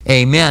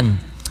Amen.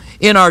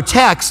 In our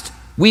text,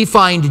 we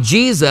find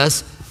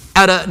Jesus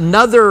at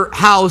another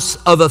house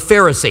of a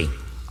Pharisee,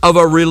 of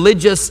a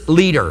religious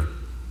leader.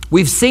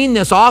 We've seen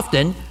this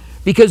often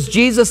because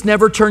Jesus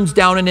never turns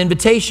down an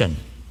invitation.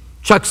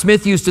 Chuck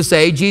Smith used to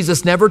say,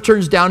 Jesus never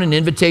turns down an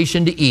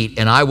invitation to eat,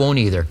 and I won't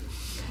either.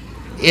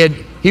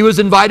 He was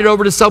invited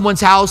over to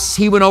someone's house.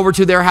 He went over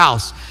to their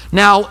house.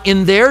 Now,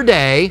 in their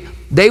day,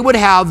 they would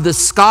have the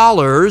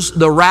scholars,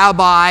 the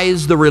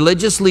rabbis, the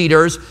religious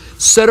leaders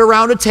sit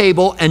around a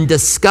table and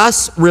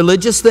discuss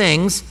religious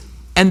things,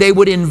 and they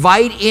would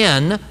invite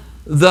in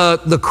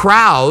the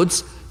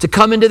crowds to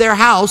come into their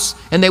house,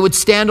 and they would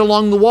stand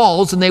along the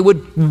walls and they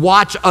would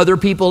watch other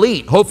people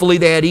eat. Hopefully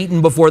they had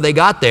eaten before they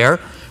got there,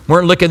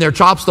 weren't licking their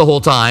chops the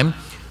whole time,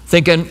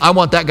 thinking, I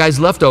want that guy's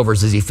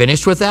leftovers. Is he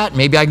finished with that?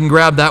 Maybe I can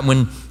grab that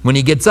when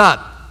he gets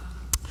up.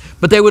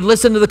 But they would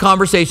listen to the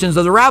conversations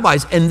of the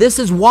rabbis. And this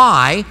is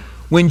why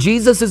when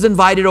Jesus is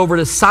invited over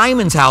to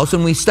Simon's house,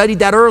 and we studied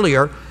that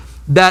earlier,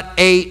 that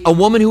a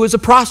woman who is a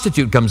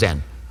prostitute comes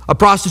in. A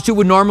prostitute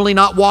would normally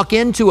not walk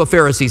into a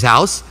Pharisee's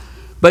house,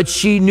 but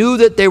she knew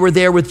that they were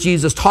there with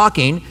Jesus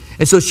talking.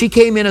 And so she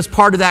came in as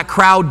part of that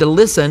crowd to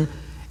listen,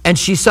 and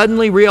she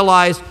suddenly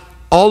realized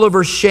all of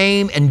her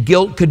shame and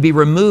guilt could be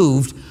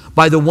removed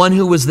by the one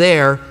who was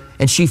there,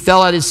 and she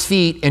fell at his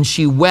feet and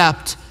she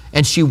wept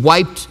and she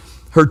wiped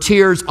her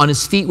tears on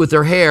his feet with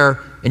her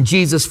hair, and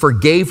Jesus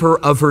forgave her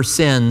of her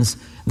sins.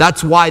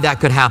 That's why that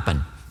could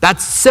happen.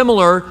 That's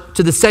similar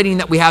to the setting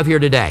that we have here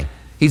today.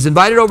 He's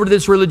invited over to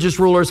this religious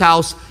ruler's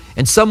house,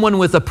 and someone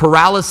with a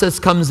paralysis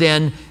comes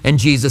in and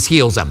Jesus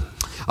heals him.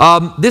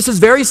 This is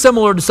very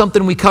similar to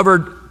something we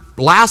covered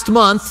last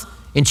month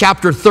in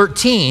chapter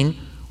 13,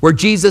 where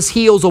Jesus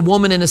heals a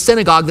woman in a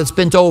synagogue that's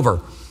bent over.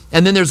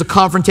 And then there's a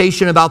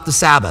confrontation about the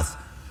Sabbath.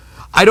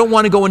 I don't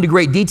want to go into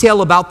great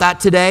detail about that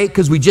today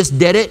because we just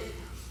did it.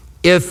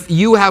 If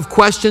you have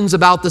questions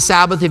about the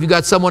Sabbath, if you've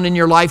got someone in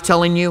your life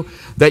telling you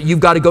that you've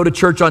got to go to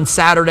church on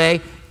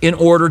Saturday in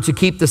order to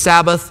keep the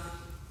Sabbath,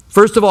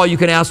 first of all, you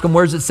can ask them,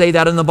 where does it say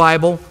that in the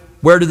Bible?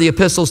 Where do the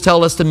epistles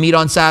tell us to meet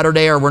on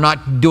Saturday, or we're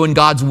not doing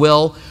God's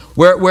will?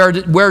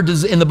 Where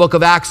does in the book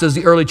of Acts does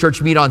the early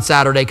church meet on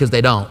Saturday? Because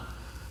they don't.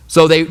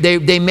 So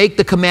they make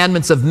the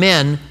commandments of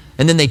men,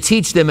 and then they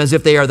teach them as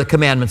if they are the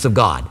commandments of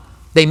God.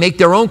 They make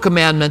their own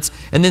commandments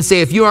and then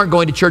say, if you aren't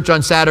going to church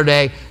on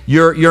Saturday,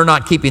 you're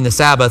not keeping the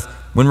Sabbath,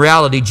 when in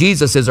reality,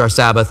 Jesus is our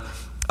Sabbath.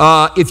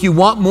 If you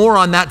want more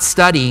on that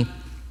study,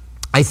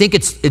 I think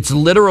it's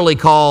literally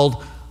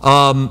called,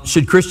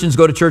 Should Christians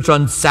Go to Church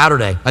on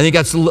Saturday? I think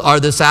that's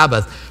the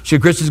Sabbath.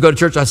 Should Christians Go to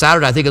Church on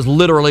Saturday? I think is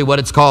literally what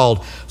it's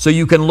called. So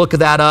you can look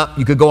that up.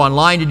 You could go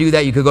online to do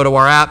that. You could go to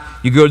our app.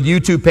 You could go to the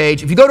YouTube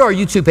page. If you go to our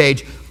YouTube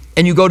page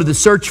and you go to the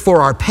search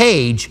for our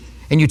page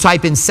and you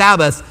type in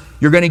Sabbath,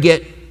 you're going to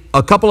get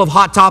a couple of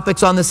hot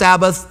topics on the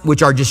Sabbath,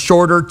 which are just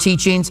shorter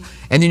teachings,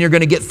 and then you're going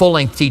to get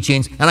full-length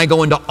teachings, and I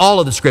go into all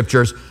of the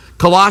scriptures.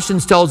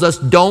 Colossians tells us,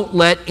 don't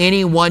let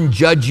anyone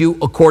judge you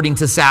according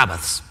to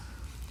Sabbaths.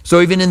 So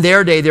even in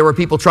their day, there were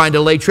people trying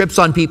to lay trips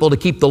on people to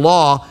keep the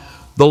law.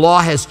 The law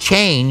has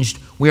changed.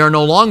 We are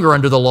no longer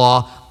under the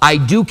law. I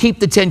do keep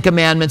the 10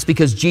 Commandments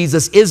because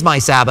Jesus is my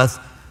Sabbath.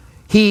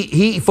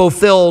 He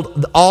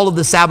fulfilled all of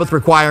the Sabbath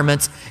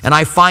requirements, and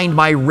I find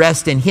my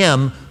rest in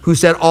Him, who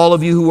said, all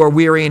of you who are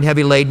weary and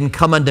heavy laden,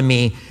 come unto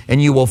me,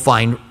 and you will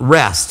find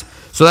rest.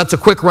 So that's a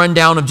quick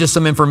rundown of just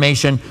some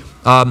information.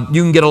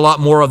 You can get a lot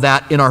more of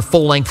that in our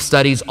full-length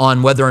studies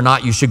on whether or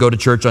not you should go to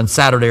church on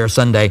Saturday or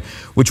Sunday,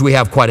 which we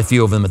have quite a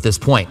few of them at this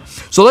point.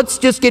 So let's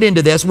just get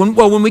into this.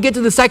 When we get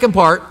to the second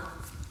part,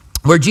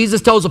 where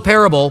Jesus tells a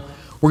parable,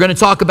 we're going to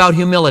talk about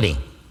humility.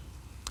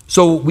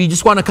 So we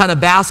just want to kind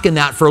of bask in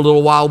that for a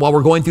little while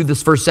we're going through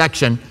this first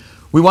section.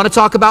 We want to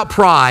talk about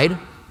pride.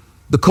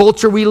 The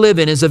culture we live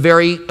in is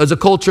a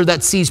culture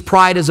that sees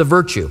pride as a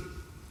virtue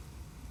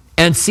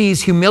and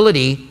sees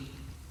humility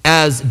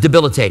as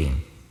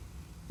debilitating.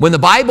 When the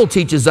Bible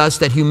teaches us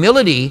that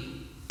humility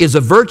is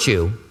a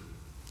virtue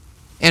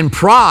and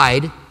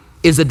pride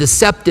is a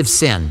deceptive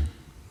sin.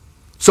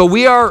 So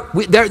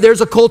there's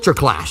a culture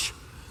clash.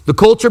 The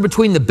culture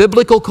between the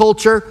biblical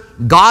culture,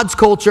 God's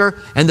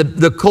culture, and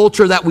the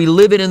culture that we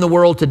live in the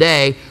world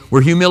today,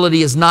 where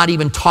humility is not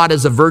even taught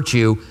as a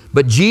virtue.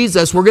 But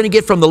Jesus, we're going to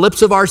get from the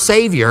lips of our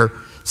Savior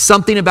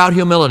something about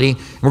humility.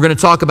 And we're going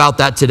to talk about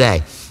that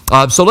today.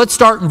 So let's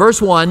start in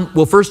verse 1.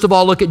 We'll first of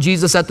all look at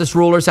Jesus at this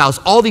ruler's house.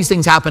 All these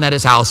things happen at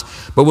his house,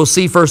 but we'll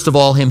see first of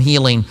all him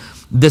healing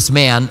this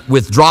man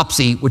with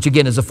dropsy, which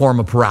again is a form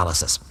of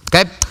paralysis.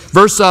 Okay?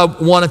 Verse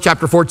 1 of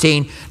chapter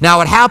 14. Now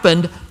it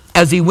happened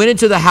as he went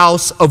into the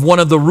house of one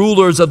of the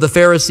rulers of the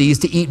Pharisees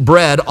to eat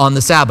bread on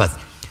the Sabbath.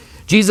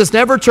 Jesus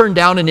never turned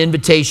down an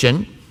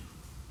invitation.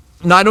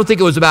 No, I don't think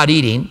it was about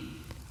eating.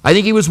 I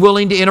think he was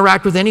willing to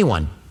interact with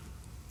anyone.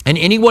 And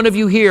any one of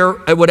you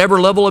here, at whatever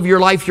level of your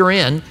life you're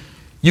in,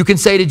 you can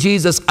say to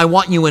Jesus, I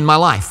want you in my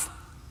life.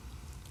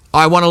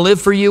 I want to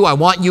live for you. I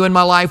want you in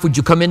my life. Would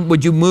you come in?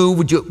 Would you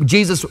move?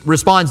 Jesus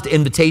responds to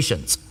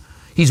invitations.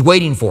 He's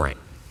waiting for it.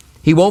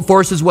 He won't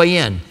force his way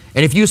in.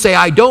 And if you say,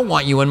 I don't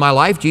want you in my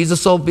life,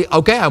 Jesus will be,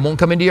 okay, I won't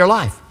come into your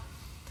life.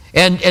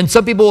 And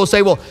some people will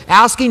say, well,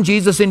 asking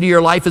Jesus into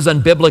your life is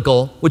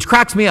unbiblical, which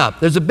cracks me up.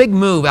 There's a big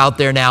move out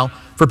there now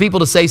for people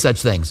to say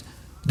such things.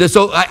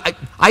 So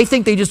I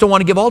think they just don't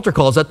want to give altar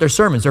calls at their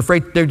sermons. They're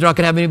afraid they're not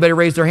going to have anybody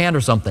raise their hand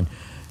or something.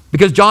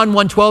 Because John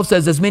 1:12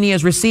 says, as many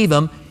as receive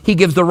him, he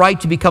gives the right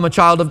to become a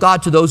child of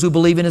God to those who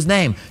believe in his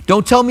name.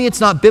 Don't tell me it's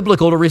not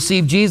biblical to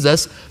receive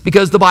Jesus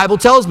because the Bible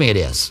tells me it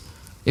is.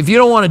 If you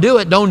don't want to do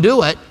it, don't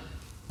do it.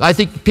 I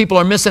think people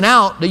are missing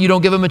out that you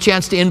don't give them a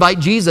chance to invite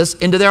Jesus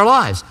into their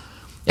lives.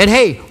 And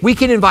hey, we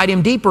can invite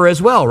him deeper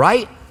as well,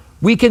 right?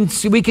 We can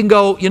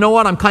go, you know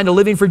what, I'm kind of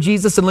living for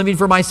Jesus and living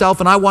for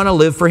myself, and I want to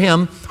live for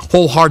him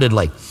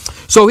wholeheartedly.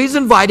 So he's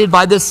invited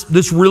by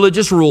this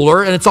religious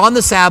ruler, and it's on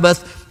the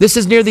Sabbath. This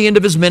is near the end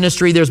of his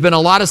ministry. There's been a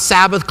lot of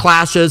Sabbath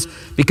clashes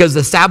because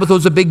the Sabbath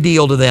was a big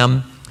deal to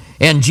them.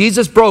 And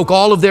Jesus broke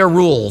all of their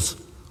rules.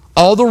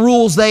 All the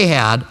rules they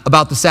had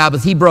about the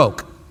Sabbath, he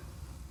broke.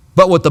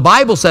 But what the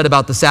Bible said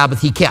about the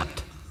Sabbath, he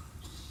kept.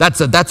 That's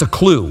a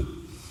clue.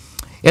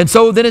 And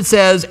so then it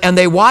says, and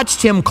they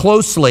watched him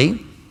closely,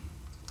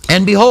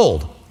 and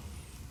behold,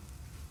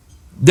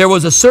 there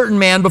was a certain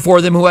man before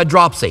them who had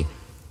dropsy.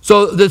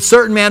 So the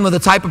certain man with a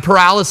type of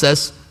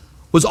paralysis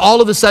was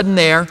all of a sudden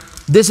there.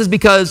 This is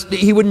because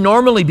he wouldn't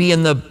normally be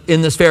in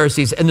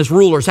this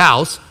ruler's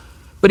house,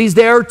 but he's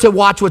there to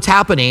watch what's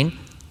happening.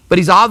 But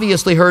he's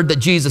obviously heard that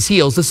Jesus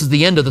heals. This is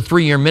the end of the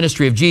 3-year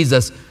ministry of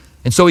Jesus,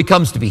 and so he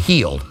comes to be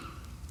healed.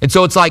 And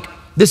so it's like,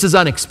 this is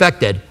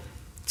unexpected.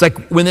 It's like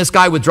when this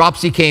guy with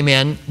dropsy came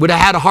in, would have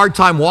had a hard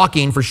time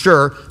walking for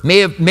sure, may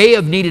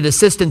have needed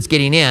assistance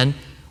getting in,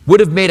 would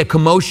have made a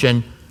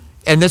commotion.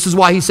 And this is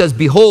why he says,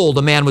 behold,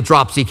 a man with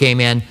dropsy came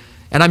in.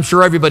 And I'm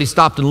sure everybody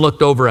stopped and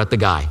looked over at the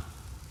guy.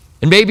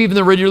 And maybe even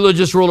the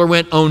religious ruler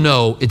went, oh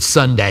no, it's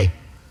Sunday.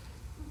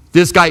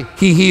 This guy,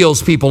 he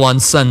heals people on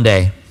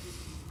Sunday.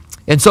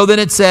 And so then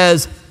it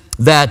says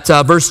that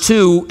verse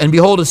 2, and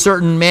behold, a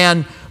certain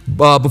man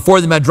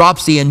before them had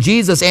dropsy, and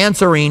Jesus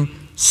answering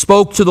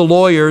spoke to the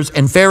lawyers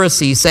and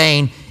Pharisees,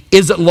 saying,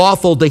 is it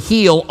lawful to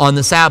heal on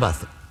the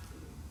Sabbath?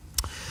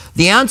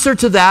 The answer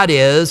to that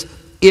is,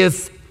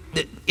 if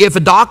a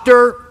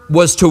doctor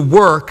was to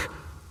work,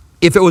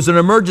 if it was an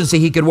emergency,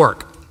 he could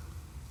work.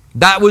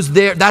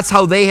 That's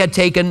how they had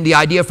taken the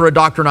idea for a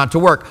doctor not to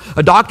work.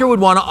 A doctor would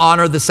want to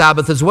honor the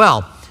Sabbath as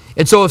well.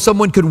 And so if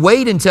someone could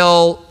wait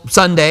until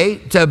Sunday,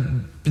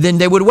 then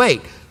they would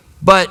wait.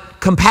 But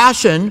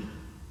compassion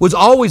was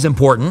always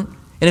important.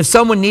 And if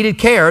someone needed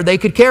care, they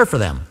could care for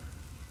them.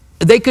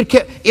 They could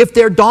care. If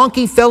their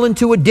donkey fell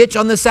into a ditch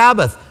on the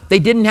Sabbath, they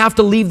didn't have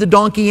to leave the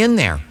donkey in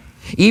there.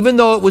 Even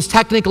though it was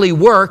technically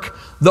work,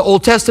 the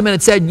Old Testament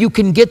had said you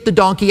can get the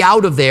donkey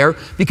out of there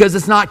because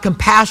it's not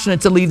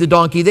compassionate to leave the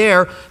donkey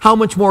there. How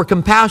much more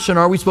compassion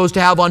are we supposed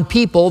to have on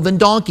people than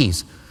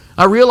donkeys?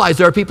 I realize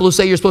there are people who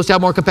say you're supposed to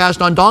have more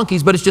compassion on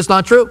donkeys, but it's just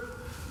not true.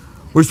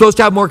 We're supposed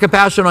to have more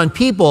compassion on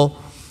people.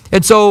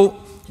 And so,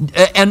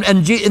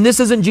 and this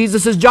isn't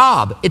Jesus'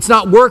 job. It's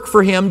not work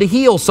for him to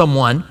heal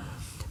someone.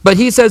 But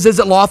he says, is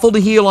it lawful to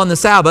heal on the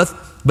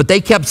Sabbath? But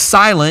they kept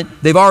silent.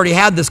 They've already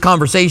had this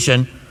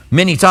conversation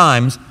many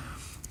times.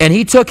 And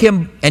he took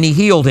him and he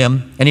healed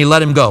him and he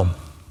let him go.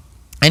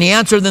 And he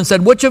answered them and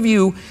said, which of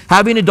you,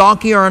 having a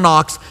donkey or an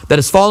ox that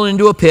has fallen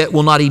into a pit,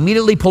 will not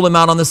immediately pull him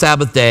out on the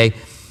Sabbath day?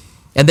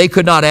 And they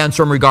could not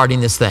answer him regarding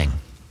this thing.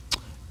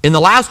 In the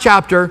last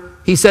chapter,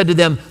 he said to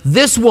them,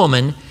 this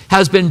woman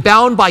has been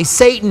bound by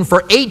Satan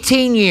for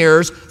 18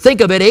 years.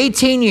 Think of it,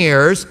 18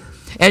 years.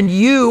 And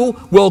you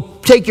will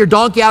take your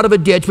donkey out of a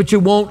ditch, but you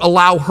won't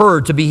allow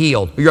her to be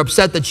healed. You're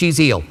upset that she's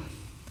healed.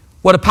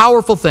 What a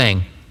powerful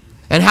thing.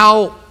 And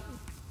how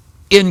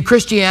in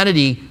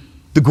Christianity,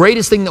 the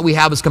greatest thing that we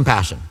have is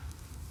compassion.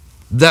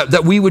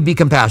 That we would be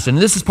compassionate.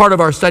 And this is part of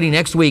our study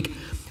next week.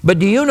 But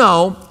do you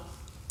know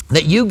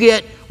that you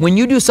get, when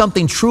you do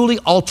something truly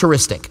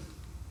altruistic,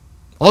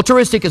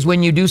 altruistic is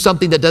when you do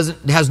something that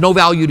has no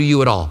value to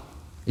you at all.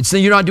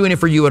 You're not doing it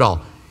for you at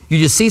all. You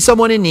just see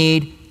someone in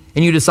need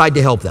and you decide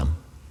to help them.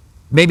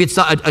 Maybe it's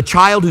not a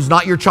child who's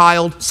not your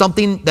child,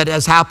 something that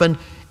has happened,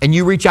 and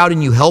you reach out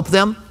and you help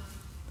them.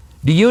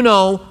 Do you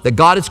know that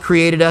God has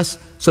created us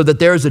so that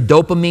there's a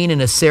dopamine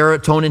and a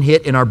serotonin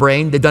hit in our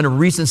brain? They've done a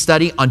recent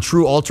study on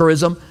true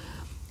altruism,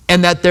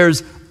 and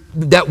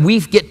that we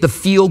get the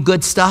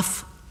feel-good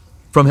stuff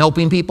from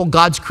helping people.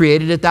 God's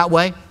created it that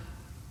way.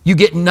 You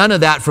get none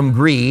of that from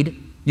greed.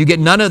 You get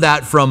none of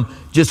that from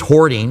just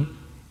hoarding.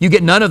 You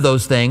get none of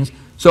those things.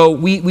 So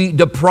we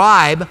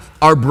deprive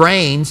our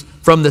brains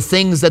from the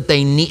things that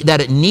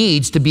it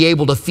needs to be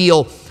able to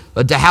feel,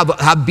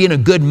 to be in a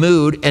good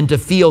mood and to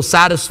feel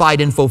satisfied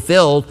and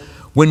fulfilled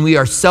when we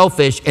are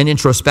selfish and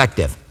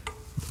introspective.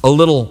 A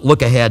little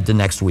look ahead to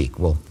next week.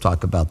 We'll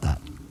talk about that.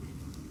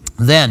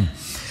 Then,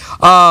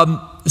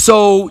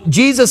 so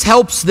Jesus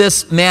helps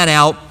this man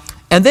out,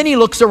 and then he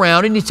looks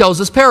around and he tells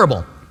this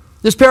parable.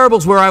 This parable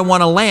is where I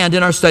want to land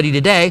in our study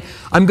today.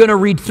 I'm going to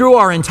read through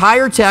our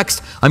entire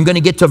text. I'm going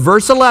to get to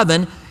verse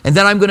 11, and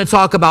then I'm going to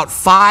talk about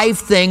 5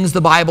 things the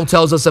Bible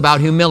tells us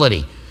about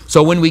humility.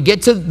 So when we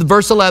get to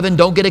verse 11,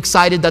 don't get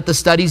excited that the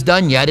study's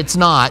done yet. It's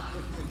not.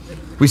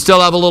 We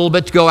still have a little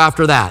bit to go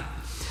after that.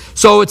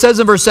 So it says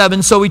in verse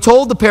 7, so he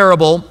told the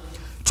parable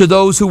to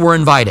those who were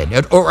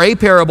invited, or a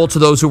parable to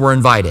those who were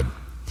invited.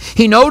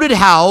 He noted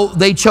how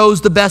they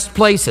chose the best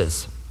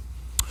places.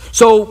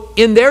 So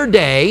in their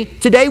day,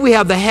 today we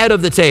have the head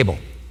of the table.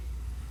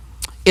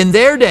 In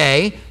their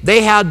day,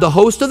 they had the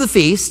host of the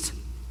feast,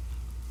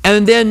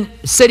 and then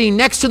sitting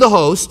next to the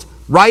host,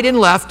 right and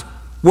left,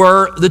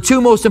 were the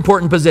two most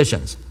important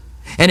positions.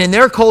 And in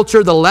their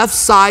culture, the left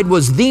side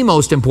was the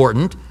most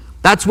important.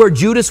 That's where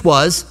Judas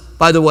was,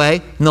 by the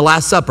way, in the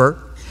Last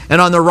Supper.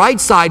 And on the right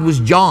side was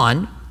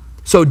John.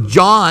 So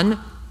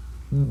John,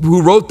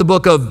 who wrote the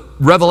book of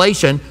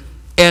Revelation,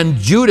 and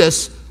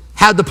Judas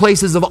had the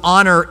places of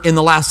honor in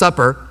the Last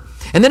Supper.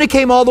 And then it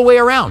came all the way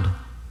around.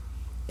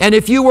 And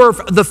if you were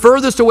the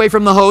furthest away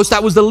from the host,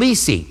 that was the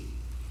least seat.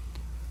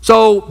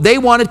 So they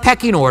wanted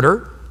pecking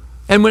order.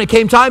 And when it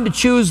came time to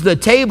choose the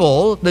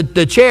table,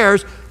 the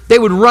chairs, they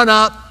would run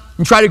up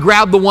and try to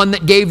grab the one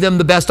that gave them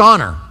the best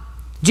honor.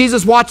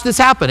 Jesus watched this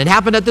happen. It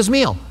happened at this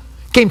meal.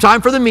 Came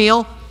time for the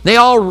meal. They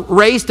all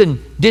raced and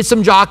did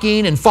some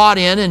jockeying and fought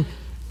in and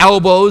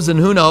elbows and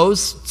who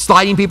knows,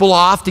 sliding people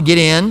off to get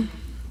in.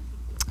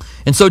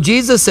 And so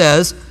Jesus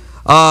says,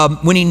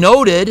 when he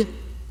noted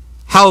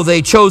how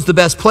they chose the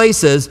best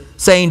places,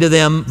 saying to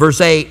them, verse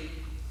 8,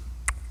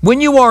 when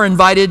you are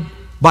invited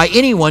by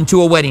anyone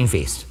to a wedding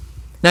feast.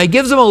 Now he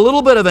gives them a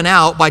little bit of an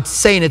out by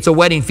saying it's a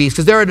wedding feast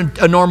because they're at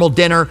a normal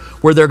dinner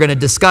where they're going to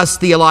discuss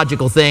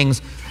theological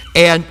things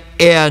and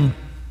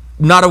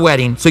not a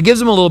wedding. So he gives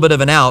them a little bit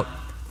of an out.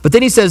 But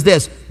then he says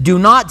this, do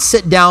not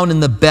sit down in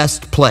the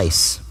best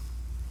place.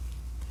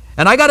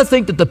 And I got to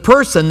think that the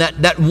person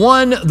that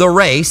won the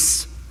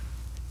race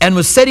and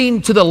was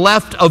sitting to the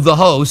left of the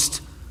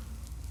host,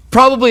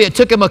 probably it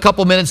took him a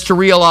couple minutes to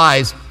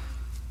realize,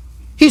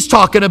 he's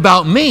talking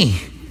about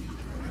me.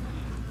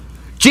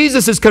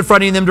 Jesus is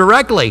confronting them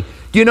directly.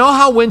 Do you know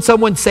how when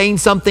someone's saying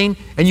something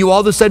and you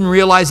all of a sudden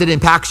realize it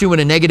impacts you in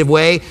a negative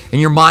way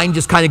and your mind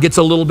just kind of gets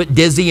a little bit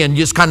dizzy and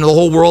just kind of the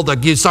whole world,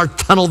 like you start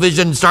tunnel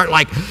vision, start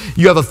like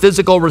you have a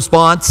physical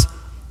response?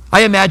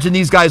 I imagine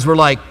these guys were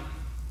like,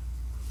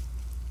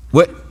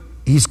 what?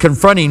 He's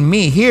confronting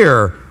me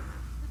here.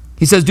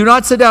 He says, do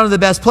not sit down in the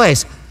best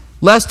place,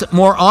 lest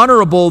more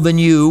honorable than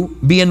you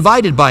be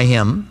invited by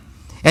him.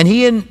 And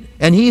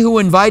he who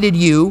invited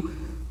you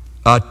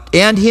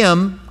and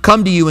him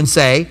come to you and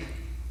say,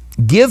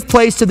 give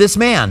place to this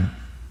man.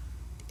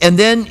 And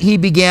then he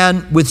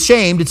began with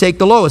shame to take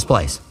the lowest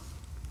place.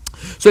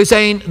 So he's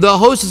saying, the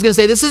host is going to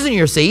say, this isn't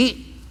your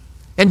seat.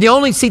 And the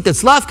only seat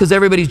that's left, because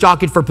everybody's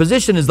jockeying for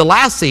position, is the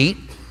last seat.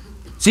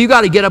 So you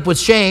got to get up with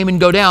shame and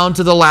go down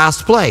to the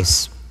last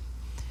place.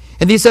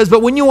 And he says,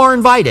 but when you are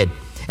invited,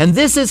 and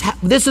this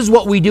is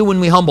what we do when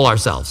we humble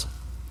ourselves.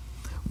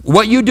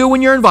 What you do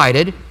when you're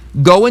invited,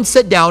 go and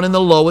sit down in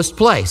the lowest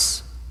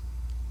place.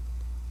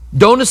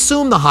 Don't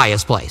assume the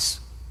highest place.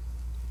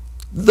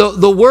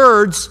 The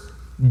words,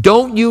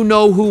 don't you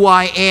know who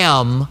I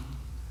am,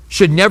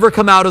 should never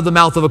come out of the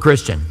mouth of a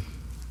Christian.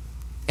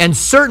 And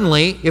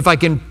certainly, if I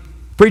can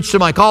preach to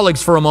my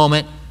colleagues for a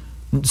moment,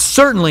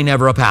 certainly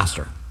never a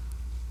pastor.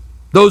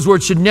 Those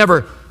words should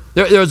never.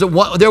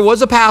 There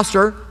was a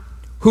pastor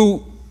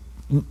who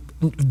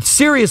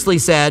seriously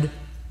said,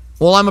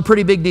 well, I'm a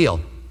pretty big deal.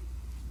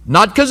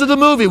 Not because of the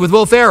movie with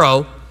Will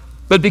Ferrell,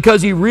 but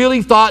because he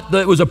really thought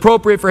that it was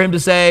appropriate for him to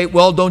say,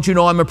 well, don't you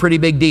know I'm a pretty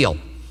big deal.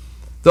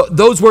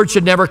 Those words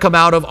should never come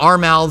out of our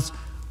mouths.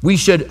 We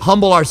should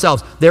humble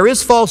ourselves. There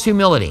is false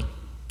humility.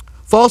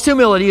 False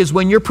humility is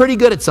when you're pretty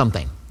good at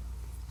something.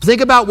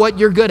 Think about what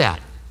you're good at.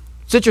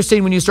 It's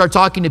interesting when you start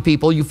talking to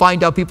people, you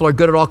find out people are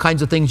good at all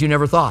kinds of things you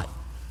never thought.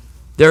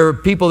 There are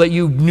people that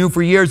you knew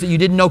for years that you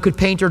didn't know could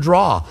paint or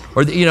draw,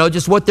 or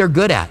just what they're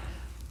good at.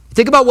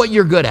 Think about what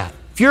you're good at.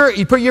 If you're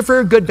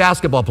a good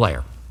basketball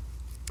player,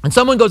 and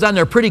someone goes on,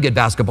 they're a pretty good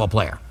basketball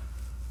player,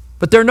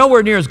 but they're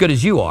nowhere near as good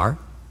as you are,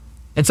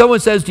 and someone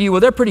says to you, well,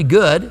 they're pretty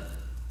good,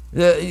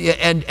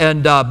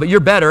 but you're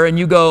better, and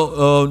you go,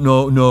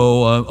 oh,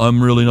 no,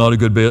 I'm really not a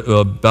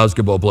good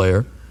basketball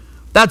player.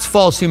 That's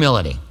false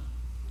humility.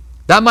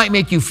 That might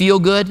make you feel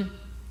good,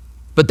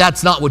 but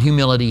that's not what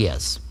humility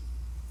is.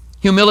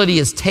 Humility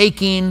is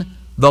taking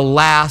the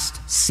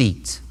last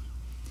seat.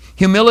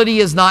 Humility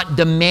is not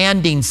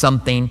demanding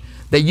something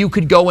that you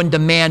could go and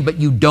demand, but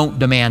you don't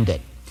demand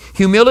it.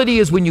 Humility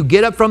is when you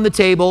get up from the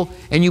table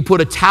and you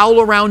put a towel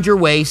around your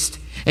waist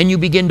and you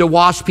begin to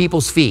wash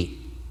people's feet.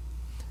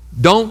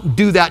 Don't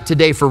do that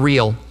today for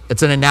real.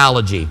 It's an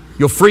analogy.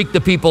 You'll freak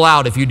the people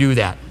out if you do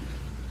that.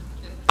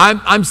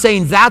 I'm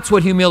saying that's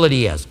what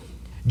humility is.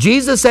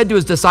 Jesus said to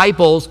his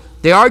disciples,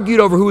 they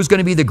argued over who was going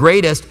to be the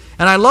greatest,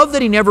 and I love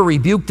that he never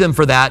rebuked them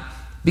for that,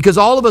 because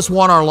all of us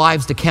want our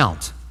lives to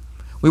count.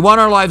 We want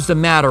our lives to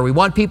matter. We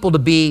want people to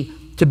be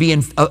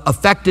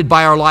affected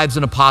by our lives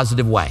in a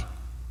positive way.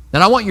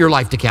 And I want your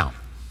life to count.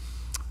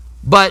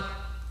 But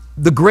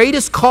the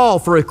greatest call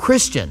for a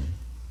Christian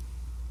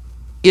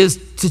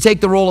is to take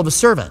the role of a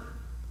servant.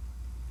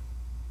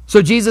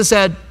 So Jesus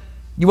said,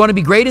 you want to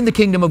be great in the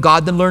kingdom of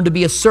God, then learn to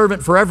be a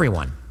servant for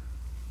everyone.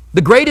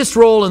 The greatest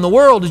role in the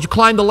world is you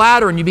climb the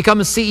ladder and you become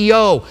a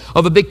CEO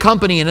of a big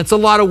company, and it's a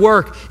lot of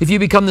work if you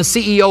become the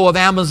CEO of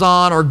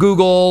Amazon or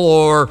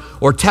Google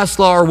or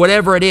Tesla or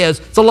whatever it is.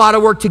 It's a lot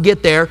of work to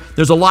get there.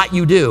 There's a lot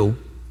you do.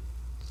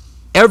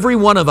 Every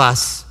one of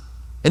us,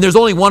 and there's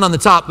only one on the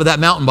top of that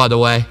mountain, by the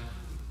way,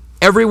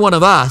 every one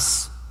of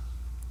us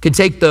can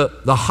take the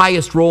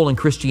highest role in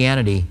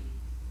Christianity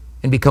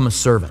and become a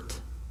servant.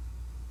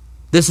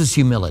 This is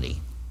humility.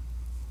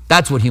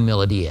 That's what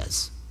humility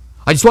is.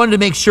 I just wanted to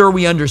make sure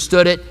we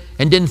understood it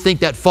and didn't think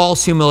that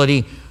false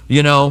humility,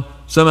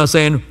 somehow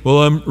saying, well,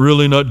 I'm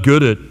really not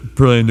good at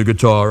playing the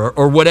guitar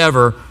or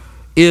whatever,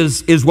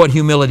 is what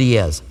humility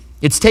is.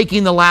 It's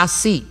taking the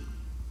last seat.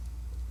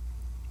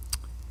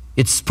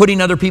 It's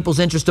putting other people's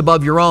interest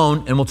above your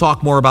own, and we'll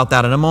talk more about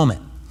that in a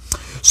moment.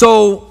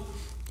 So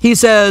he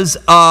says,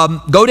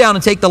 go down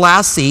and take the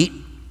last seat.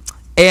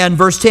 And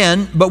verse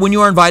 10, but when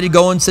you are invited,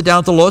 go and sit down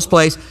at the lowest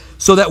place,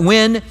 so that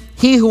when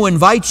he who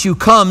invites you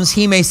comes,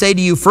 he may say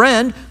to you,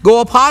 friend, go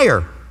up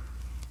higher.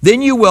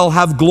 Then you will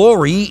have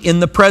glory in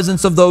the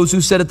presence of those who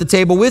sit at the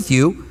table with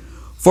you.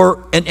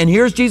 And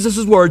here's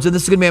Jesus' words, and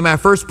this is going to be my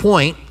first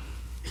point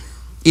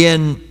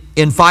in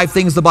 5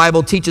 things the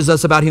Bible teaches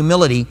us about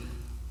humility.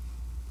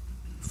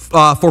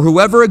 For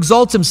whoever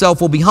exalts himself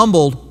will be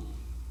humbled,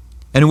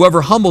 and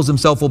whoever humbles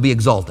himself will be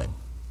exalted.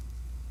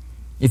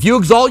 If you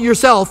exalt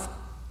yourself,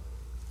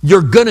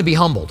 you're going to be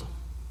humbled.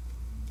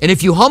 And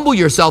if you humble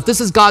yourself,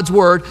 this is God's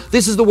word,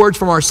 this is the words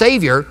from our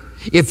Savior.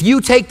 If you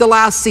take the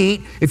last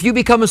seat, if you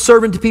become a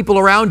servant to people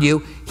around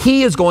you,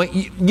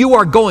 you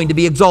are going to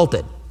be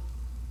exalted.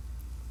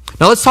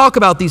 Now let's talk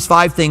about these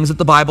 5 things that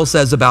the Bible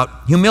says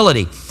about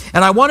humility.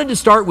 And I wanted to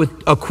start with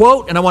a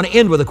quote, and I want to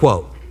end with a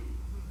quote.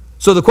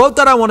 So the quote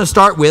that I want to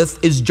start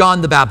with is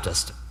John the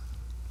Baptist.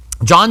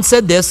 John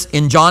said this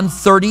in John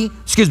 3,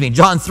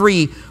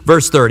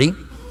 verse 30.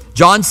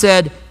 John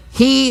said,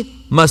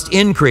 he must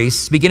increase,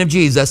 speaking of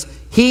Jesus,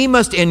 he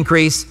must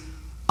increase,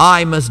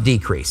 I must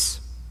decrease.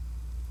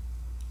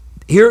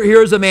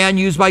 Here's a man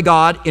used by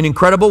God in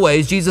incredible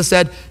ways. Jesus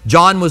said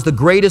John was the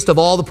greatest of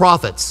all the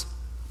prophets.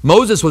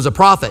 Moses was a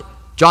prophet.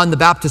 John the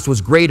Baptist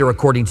was greater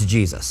according to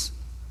Jesus.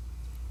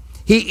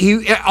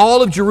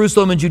 All of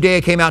Jerusalem and Judea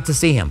came out to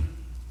see him.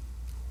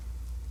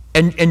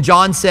 And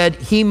John said,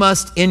 he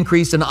must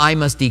increase and I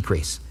must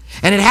decrease.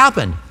 And it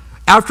happened.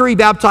 After he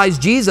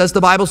baptized Jesus,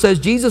 the Bible says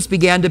Jesus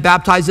began to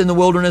baptize in the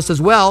wilderness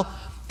as well.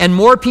 And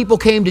more people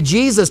came to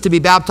Jesus to be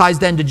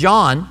baptized than to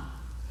John.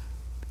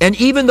 And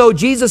even though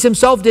Jesus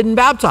himself didn't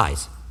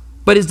baptize,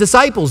 but his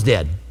disciples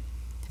did.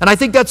 And I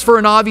think that's for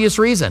an obvious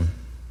reason.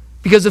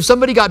 Because if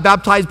somebody got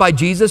baptized by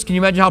Jesus, can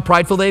you imagine how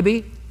prideful they'd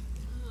be?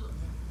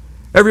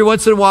 Every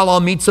once in a while I'll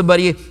meet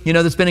somebody,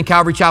 that's been in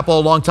Calvary Chapel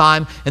a long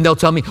time, and they'll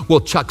tell me, well,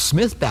 Chuck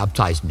Smith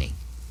baptized me.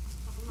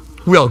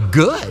 Well,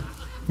 good.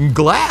 I'm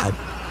glad.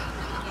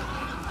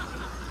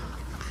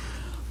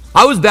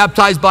 I was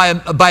baptized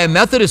by a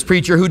Methodist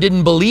preacher who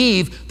didn't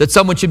believe that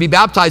someone should be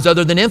baptized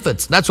other than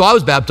infants. That's what I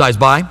was baptized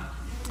by.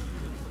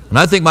 And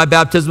I think my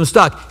baptism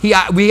stuck.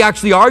 We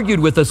actually argued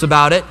with us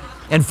about it.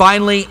 And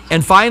finally,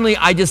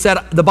 I just said,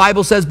 the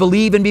Bible says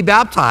believe and be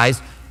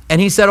baptized.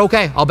 And he said,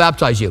 okay, I'll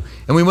baptize you.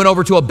 And we went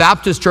over to a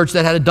Baptist church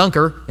that had a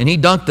dunker, and he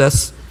dunked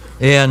us.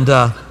 And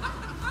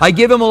I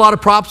give him a lot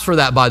of props for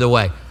that, by the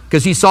way,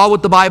 because he saw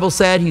what the Bible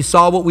said, he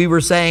saw what we were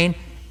saying,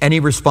 and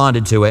he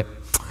responded to it.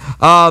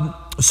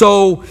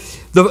 So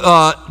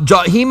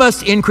he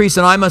must increase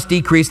and I must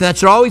decrease, and that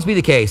should always be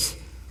the case.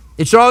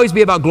 It should always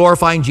be about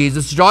glorifying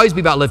Jesus. It should always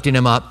be about lifting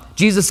him up.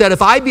 Jesus said,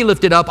 if I be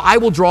lifted up, I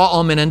will draw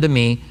all men unto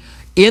me.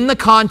 In the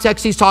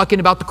context, he's talking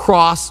about the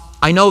cross.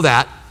 I know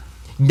that.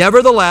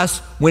 Nevertheless,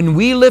 when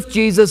we lift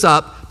Jesus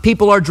up,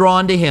 people are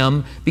drawn to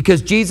him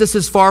because Jesus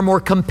is far more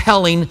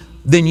compelling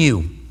than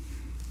you,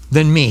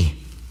 than me.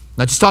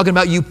 Not just talking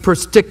about you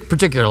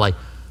particularly.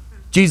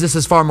 Jesus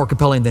is far more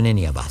compelling than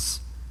any of us.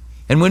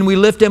 And when we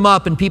lift him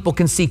up and people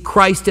can see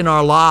Christ in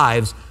our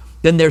lives,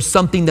 then there's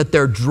something that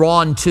they're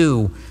drawn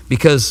to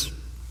because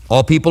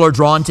all people are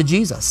drawn to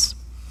Jesus.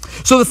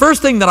 So the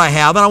first thing that I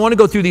have, and I want to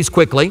go through these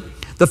quickly,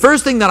 the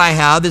first thing that I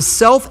have is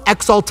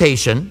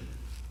self-exaltation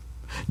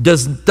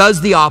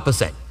does the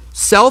opposite.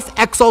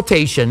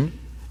 Self-exaltation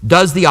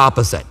does the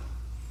opposite.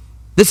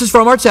 This is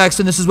from our text,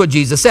 and this is what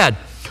Jesus said.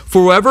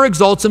 For whoever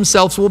exalts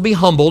himself will be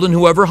humbled, and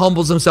whoever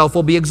humbles himself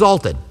will be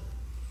exalted.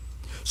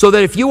 So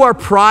that if you are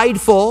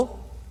prideful,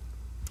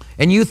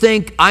 and you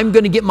think, I'm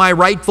going to get my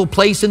rightful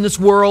place in this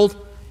world,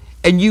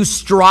 and you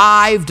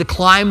strive to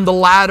climb the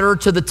ladder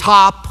to the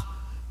top,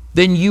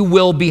 then you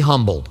will be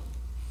humbled.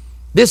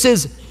 This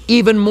is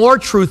even more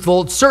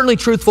truthful. It's certainly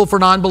truthful for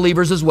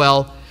non-believers as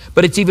well,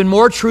 but it's even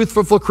more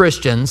truthful for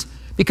Christians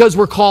because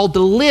we're called to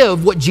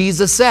live what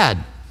Jesus said.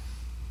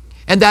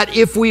 And that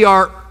if we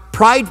are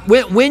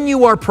when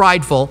you are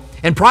prideful,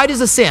 and pride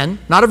is a sin,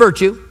 not a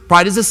virtue,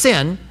 pride is a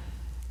sin,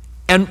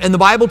 and the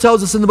Bible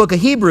tells us in the book of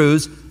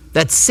Hebrews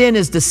that sin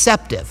is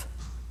deceptive,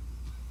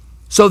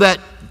 so that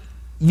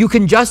you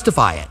can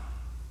justify it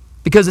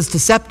because it's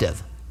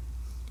deceptive.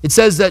 It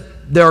says that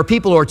there are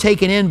people who are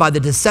taken in by the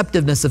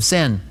deceptiveness of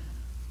sin.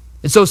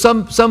 And so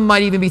some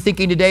might even be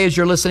thinking today as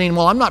you're listening,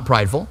 well, I'm not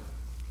prideful,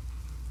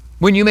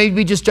 when you may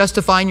be just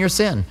justifying your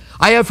sin.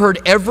 I have heard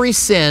every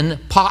sin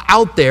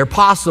out there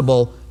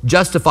possible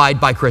justified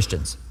by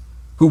Christians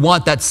who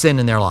want that sin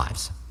in their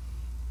lives.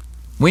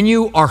 When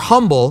you are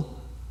humble,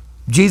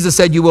 Jesus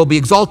said you will be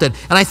exalted.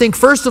 And I think,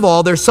 first of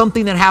all, there's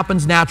something that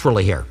happens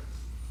naturally here.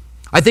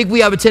 I think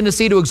we have a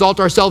tendency to exalt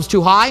ourselves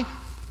too high,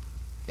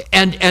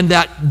 and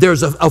that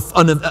there's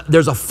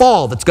a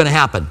fall that's going to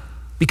happen.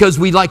 Because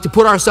we like to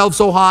put ourselves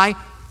so high,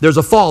 there's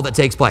a fall that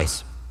takes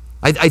place.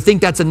 I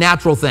think that's a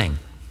natural thing.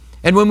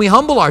 And when we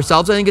humble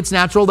ourselves, I think it's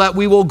natural that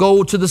we will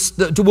go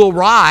we'll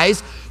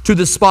rise to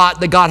the spot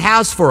that God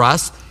has for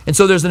us. And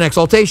so there's an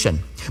exaltation.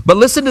 But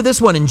listen to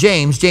this one in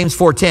James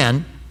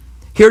 4:10.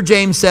 Here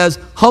James says,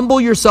 humble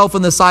yourself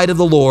in the sight of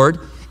the Lord,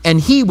 and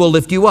he will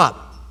lift you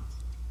up.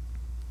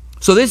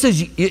 So this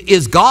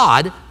is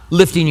God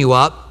lifting you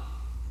up.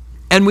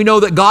 And we know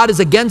that God is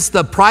against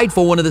the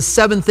prideful. One of the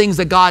 7 things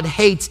that God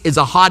hates is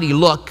a haughty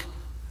look.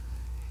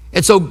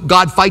 And so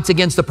God fights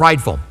against the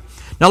prideful.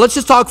 Now let's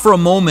just talk for a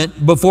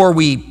moment before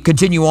we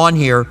continue on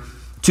here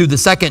to the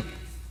second,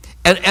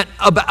 and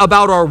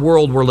about our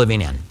world we're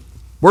living in.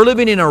 We're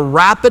living in a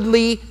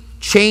rapidly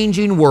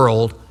changing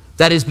world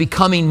that is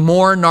becoming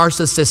more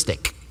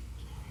narcissistic.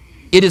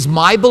 It is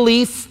my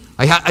belief,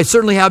 I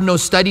certainly have no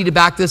study to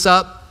back this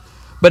up,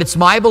 but it's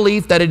my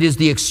belief that it is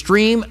the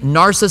extreme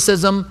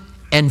narcissism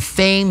and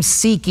fame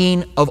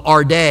seeking of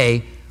our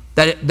day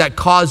that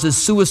causes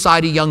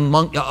suicide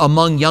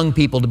among young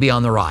people to be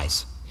on the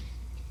rise.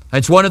 And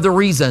it's one of the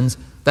reasons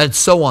that it's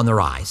so on the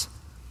rise.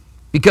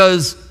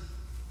 Because,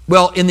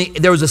 well,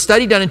 there was a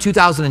study done in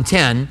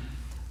 2010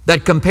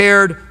 that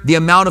compared the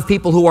amount of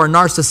people who are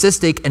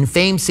narcissistic and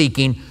fame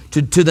seeking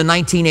to the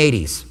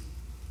 1980s.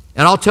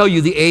 And I'll tell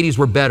you, the 80s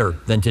were better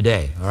than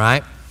today, all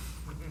right?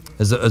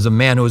 As a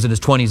man who was in his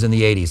 20s in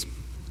the 80s.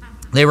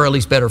 They were at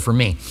least better for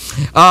me.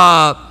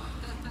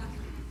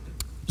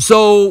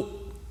 So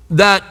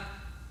that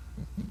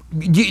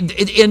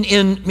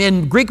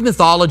in Greek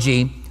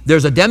mythology,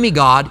 there's a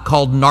demigod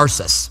called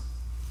Narcissus.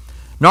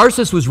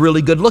 Narcissus was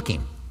really good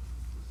looking.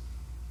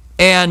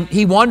 And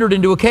he wandered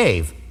into a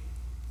cave.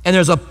 And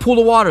there's a pool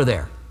of water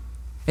there.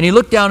 And he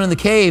looked down in the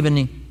cave and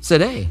he said,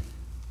 hey.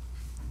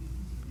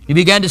 He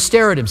began to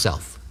stare at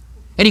himself.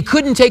 And he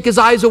couldn't take his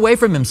eyes away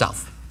from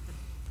himself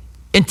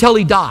until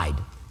he died.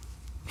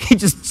 He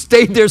just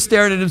stayed there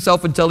staring at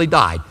himself until he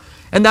died.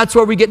 And that's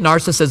where we get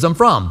narcissism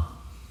from.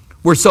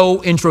 We're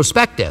so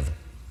introspective.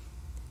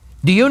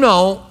 Do you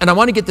know, and I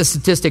want to get the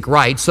statistic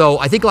right, so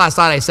I think last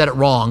night I said it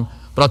wrong,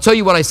 but I'll tell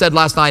you what I said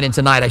last night and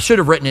tonight. I should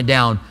have written it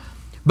down.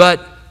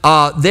 But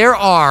there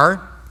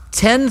are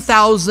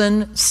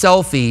 10,000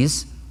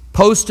 selfies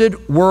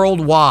posted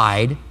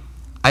worldwide.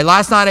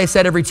 Last night I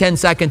said every 10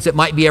 seconds. It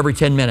might be every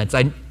 10 minutes.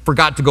 I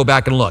forgot to go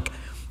back and look.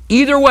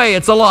 Either way,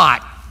 it's a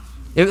lot.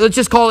 Let's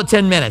just call it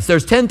 10 minutes.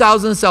 There's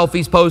 10,000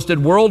 selfies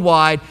posted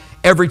worldwide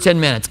every 10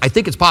 minutes. I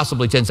think it's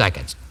possibly 10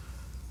 seconds.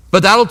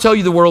 But that'll tell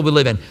you the world we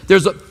live in.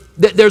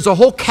 There's a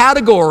whole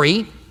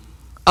category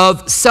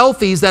of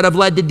selfies that have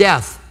led to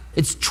death.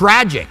 It's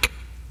tragic.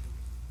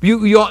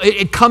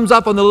 It comes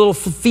up on the little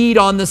feed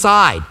on the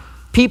side.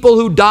 People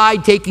who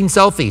died taking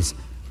selfies.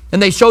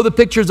 And they show the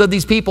pictures of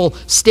these people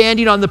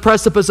standing on the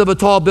precipice of a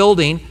tall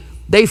building.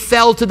 They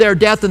fell to their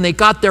death and they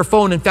got their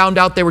phone and found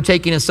out they were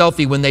taking a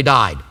selfie when they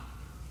died.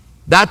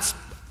 That's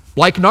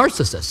like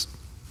narcissists.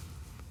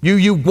 What do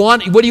you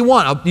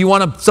want? You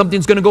want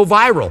something's going to go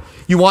viral.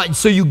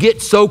 So you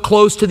get so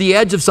close to the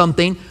edge of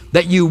something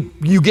that you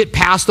get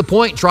past the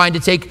point trying to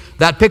take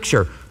that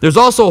picture. There's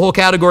also a whole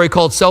category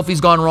called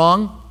selfies gone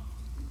wrong.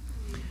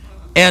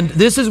 And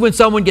this is when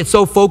someone gets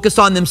so focused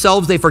on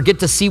themselves they forget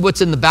to see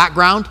what's in the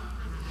background,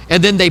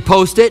 and then they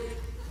post it,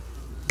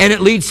 and it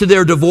leads to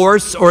their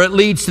divorce, or it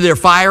leads to their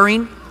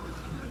firing.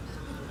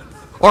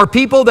 Or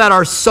people that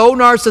are so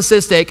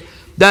narcissistic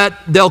that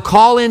they'll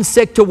call in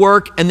sick to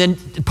work and then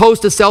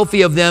post a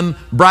selfie of them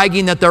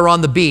bragging that they're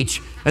on the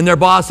beach, and their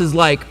boss is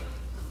like,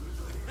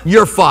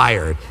 you're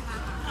fired.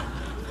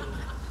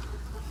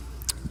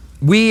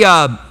 We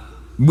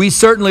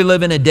certainly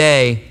live in a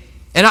day,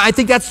 and I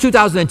think that's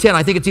 2010.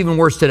 I think it's even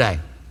worse today.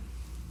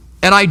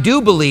 And I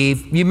do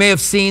believe, you may have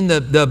seen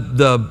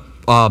the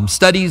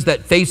studies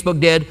that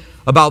Facebook did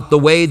about the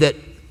way that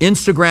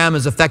Instagram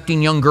is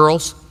affecting young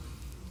girls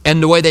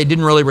and the way they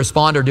didn't really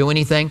respond or do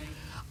anything.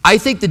 I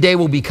think the day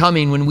will be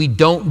coming when we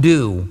don't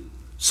do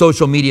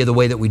social media the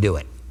way that we do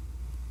it.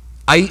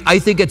 I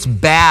think it's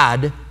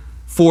bad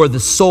for the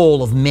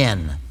soul of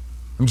men.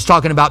 I'm just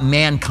talking about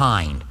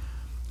mankind.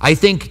 I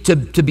think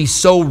to be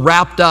so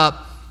wrapped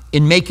up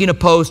in making a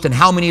post and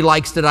how many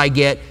likes did I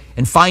get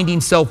and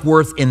finding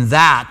self-worth in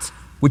that,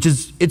 which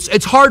is,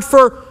 it's hard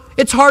for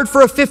a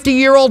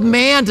 50-year-old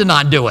man to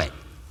not do it.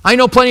 I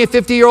know plenty of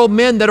 50-year-old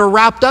men that are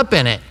wrapped up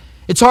in it.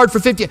 It's hard for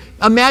 50.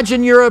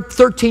 Imagine you're a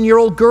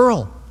 13-year-old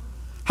girl.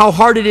 How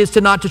hard it is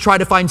to try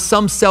to find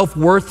some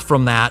self-worth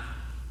from that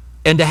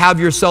and to have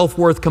your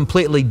self-worth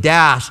completely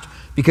dashed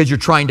because you're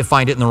trying to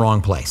find it in the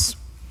wrong place.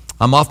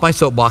 I'm off my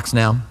soapbox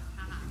now.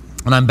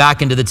 And I'm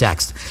back into the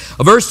text.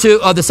 Verse 2,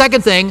 the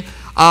second thing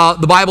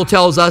the Bible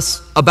tells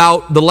us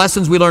about the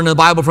lessons we learn in the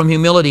Bible from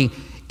humility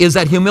is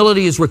that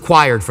humility is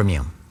required from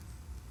you.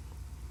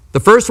 The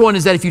first one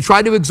is that if you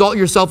try to exalt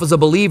yourself as a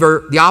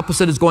believer, the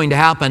opposite is going to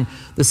happen.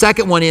 The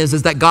second one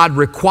is that God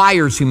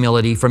requires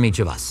humility from each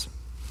of us.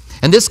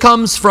 And this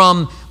comes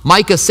from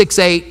Micah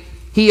 6:8.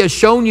 He has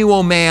shown you,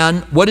 O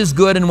man, what is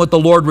good and what the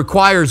Lord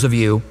requires of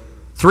you.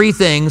 Three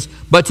things,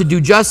 but to do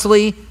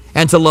justly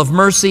and to love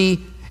mercy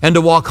and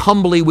to walk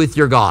humbly with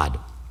your God.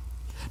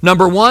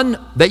 Number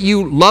one, that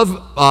you love,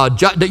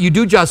 that you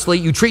do justly,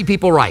 you treat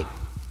people right.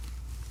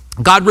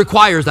 God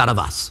requires that of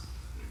us.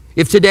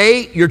 If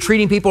today you're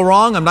treating people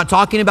wrong, I'm not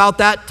talking about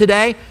that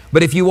today,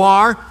 but if you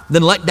are,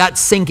 then let that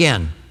sink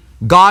in.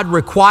 God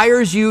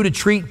requires you to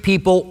treat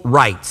people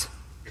right.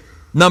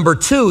 Number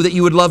two, that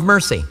you would love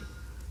mercy.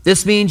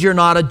 This means you're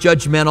not a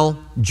judgmental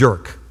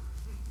jerk.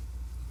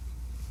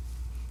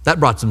 That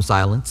brought some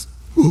silence.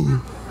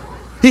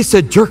 He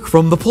said jerk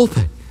from the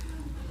pulpit.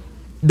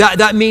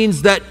 That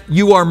means that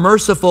you are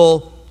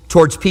merciful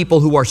towards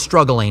people who are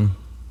struggling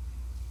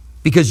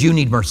because you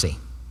need mercy.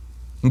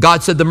 And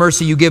God said the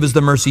mercy you give is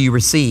the mercy you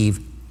receive.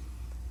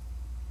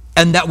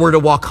 And that we're to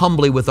walk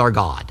humbly with our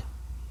God.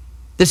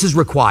 This is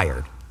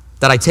required.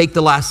 That I take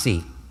the last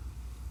seat.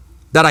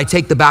 That I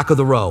take the back of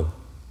the row.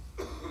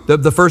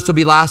 The first will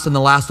be last and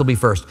the last will be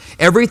first.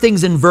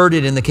 Everything's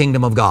inverted in the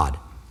kingdom of God.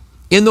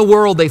 In the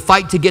world, they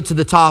fight to get to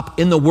the top.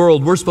 In the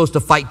world, we're supposed to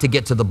fight to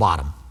get to the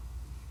bottom.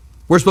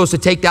 We're supposed to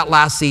take that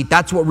last seat.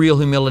 That's what real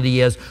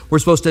humility is. We're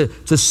supposed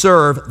to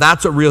serve.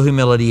 That's what real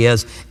humility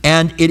is.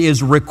 And it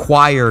is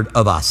required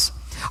of us.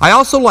 I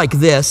also like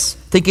this,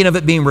 thinking of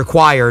it being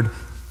required.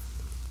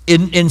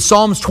 In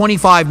Psalms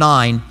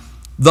 25:9,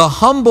 the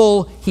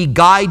humble he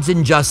guides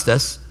in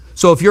justice.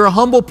 So if you're a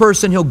humble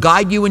person, he'll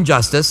guide you in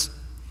justice.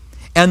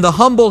 And the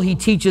humble he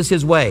teaches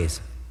his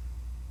ways.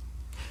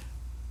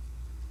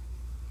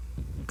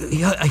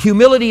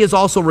 Humility is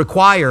also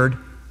required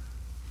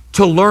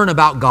to learn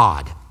about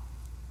God.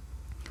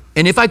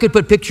 And if I could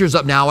put pictures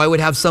up now, I would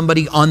have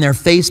somebody on their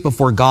face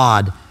before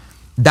God.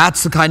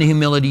 That's the kind of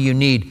humility you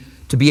need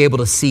to be able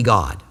to see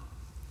God.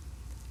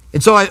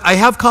 And so I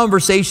have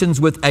conversations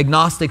with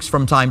agnostics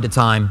from time to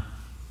time.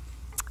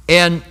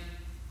 And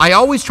I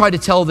always try to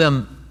tell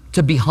them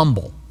to be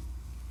humble.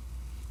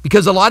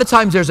 Because a lot of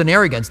times there's an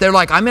arrogance. They're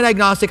like, I'm an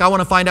agnostic. I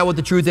want to find out what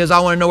the truth is. I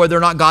want to know whether or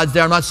not God's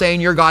there. I'm not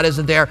saying your God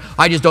isn't there.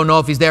 I just don't know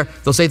if he's there.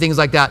 They'll say things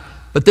like that.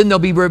 But then they'll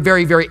be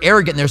very, very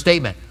arrogant in their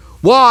statement.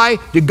 Why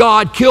did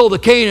God kill the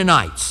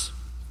Canaanites?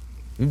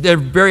 They're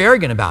very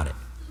arrogant about it.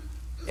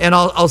 And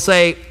I'll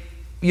say,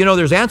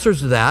 there's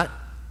answers to that.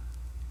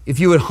 If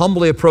you would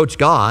humbly approach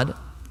God,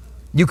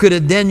 you could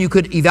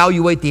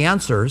evaluate the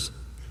answers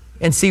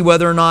and see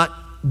whether or not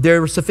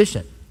they're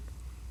sufficient.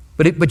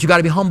 But you got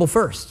to be humble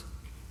first.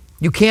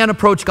 You can't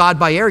approach God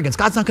by arrogance.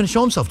 God's not going to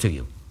show himself to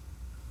you.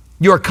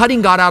 You are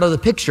cutting God out of the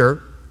picture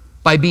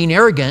by being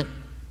arrogant.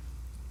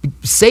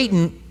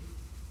 Satan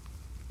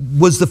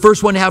was the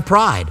first one to have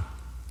pride.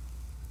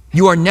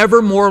 You are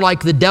never more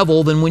like the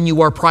devil than when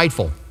you are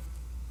prideful.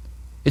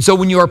 And so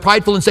when you are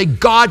prideful and say,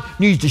 God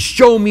needs to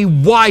show me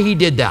why he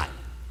did that.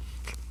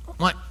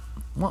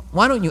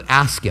 Why don't you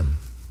ask him?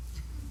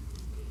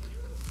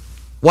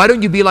 Why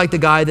don't you be like the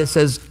guy that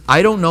says,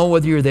 I don't know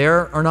whether you're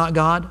there or not,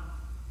 God,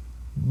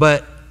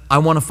 but I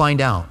want to find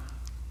out.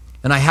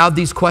 And I have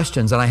these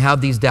questions and I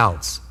have these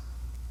doubts.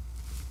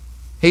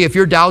 Hey, if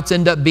your doubts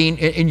end up being,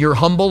 and you're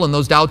humble and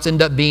those doubts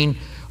end up being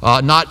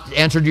not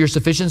answered to your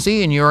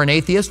sufficiency and you're an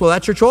atheist, well,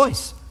 that's your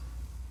choice.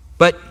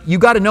 But you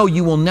got to know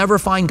you will never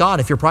find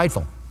God if you're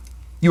prideful.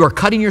 You are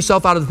cutting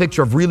yourself out of the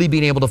picture of really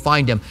being able to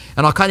find him.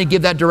 And I'll kind of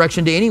give that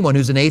direction to anyone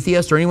who's an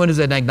atheist or anyone who's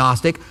an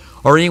agnostic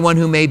or anyone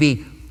who may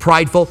be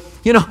prideful.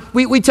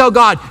 We tell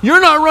God, you're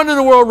not running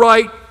the world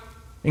right.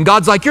 And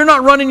God's like, you're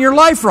not running your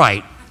life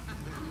right.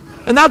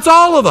 And that's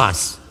all of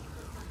us.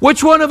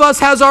 Which one of us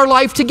has our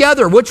life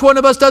together? Which one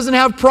of us doesn't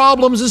have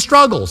problems and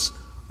struggles,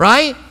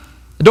 right?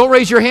 Don't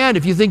raise your hand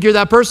if you think you're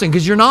that person,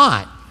 because you're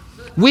not.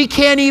 We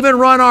can't even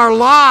run our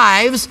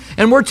lives,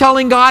 and we're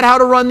telling God how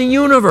to run the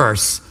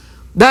universe.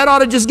 That ought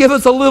to just give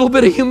us a little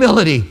bit of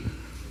humility.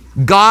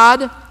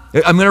 God,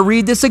 I'm going to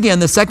read this again,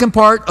 the second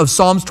part of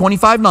Psalms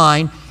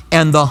 25:9,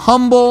 and the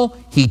humble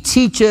he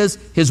teaches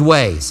his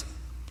ways.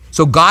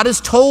 So God has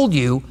told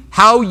you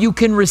how you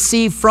can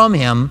receive from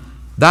him.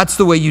 That's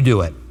the way you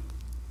do it.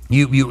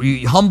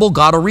 You humble,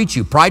 God will reach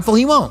you. Prideful,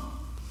 he won't.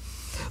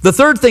 The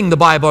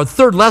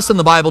third lesson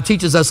the Bible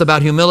teaches us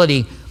about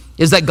humility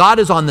is that God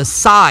is on the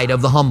side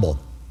of the humble.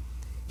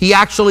 He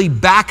actually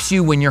backs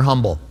you when you're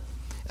humble.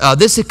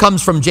 This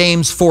comes from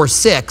James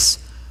 4:6,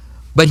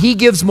 but he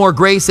gives more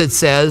grace, it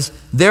says.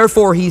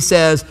 Therefore, he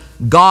says,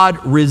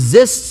 God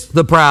resists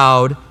the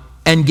proud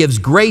and gives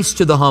grace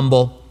to the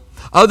humble.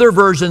 Other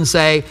versions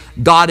say,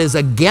 God is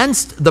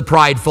against the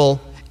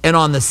prideful and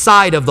on the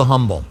side of the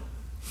humble.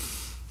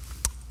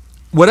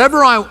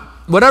 Whatever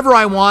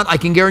I want, I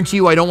can guarantee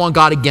you I don't want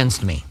God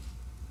against me.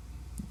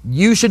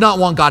 You should not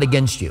want God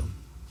against you.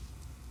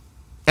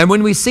 And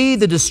when we see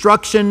the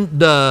destruction,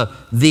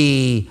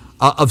 the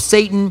of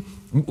Satan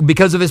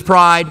because of his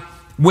pride,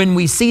 when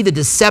we see the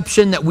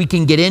deception that we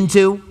can get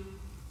into,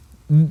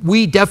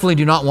 we definitely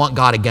do not want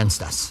God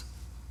against us.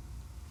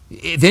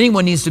 If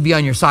anyone needs to be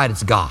on your side,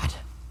 it's God.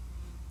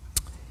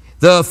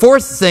 The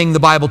fourth thing the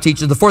Bible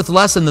teaches, the fourth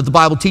lesson that the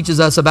Bible teaches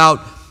us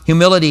about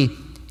humility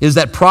is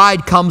that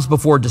pride comes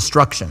before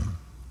destruction.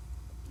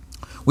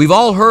 We've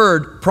all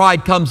heard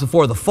pride comes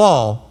before the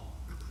fall,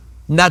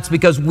 and that's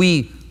because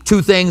we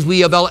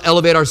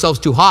elevate ourselves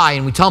too high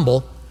and we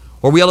tumble,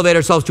 or we elevate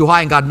ourselves too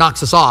high and God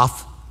knocks us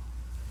off.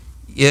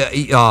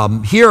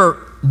 Here,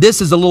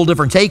 this is a little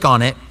different take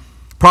on it.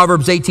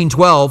 Proverbs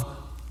 18:12,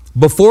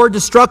 before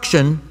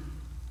destruction,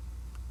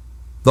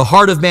 the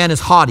heart of man is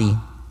haughty,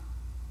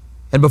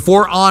 and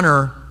before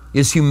honor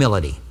is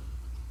humility.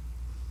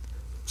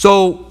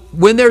 So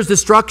when there's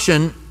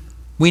destruction,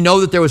 we know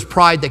that there was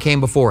pride that came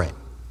before it.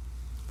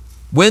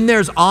 When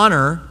there's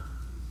honor,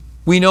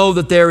 we know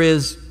that there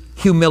is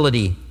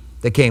humility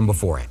that came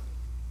before it.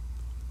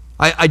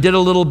 I did a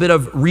little bit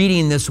of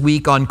reading this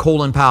week on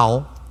Colin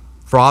Powell,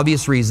 for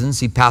obvious reasons.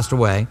 He passed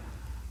away.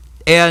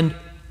 And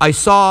I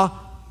saw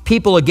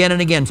people again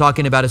and again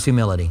talking about his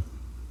humility,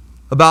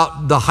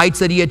 about the heights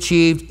that he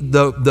achieved,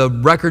 the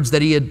records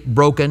that he had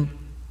broken,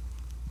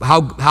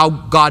 how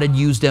God had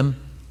used him,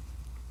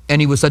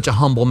 and he was such a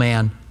humble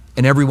man,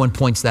 and everyone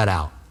points that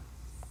out.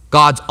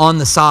 God's on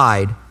the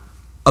side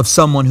of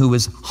someone who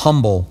is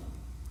humble,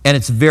 and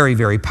it's very,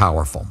 very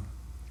powerful.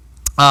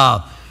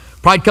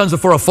 Pride comes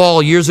before a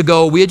fall. Years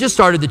ago, we had just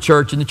started the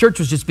church, and the church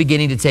was just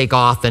beginning to take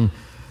off, and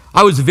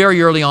I was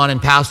very early on in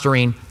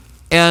pastoring,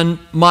 and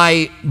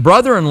my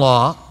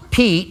brother-in-law,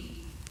 Pete,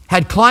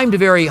 had climbed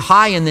very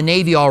high in the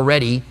Navy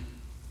already.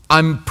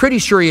 I'm pretty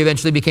sure he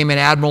eventually became an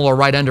admiral or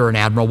right under an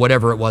admiral,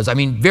 whatever it was. I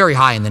mean, very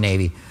high in the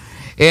Navy.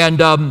 And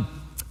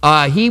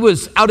he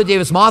was out at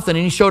Davis-Monthan, and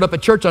he showed up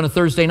at church on a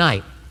Thursday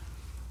night.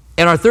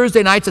 And our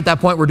Thursday nights at that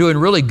point were doing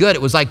really good.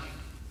 It was like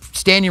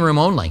standing room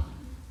only.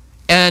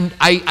 And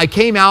I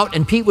came out,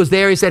 and Pete was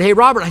there. He said, "Hey,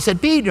 Robert." I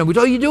said, "Pete, what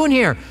are you doing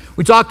here?"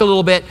 We talked a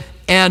little bit,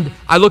 and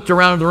I looked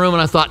around the room,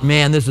 and I thought,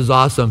 man, this is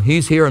awesome.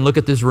 He's here, and look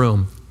at this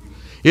room.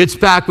 It's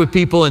packed with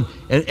people,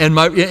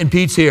 and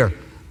Pete's here.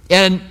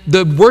 And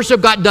the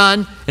worship got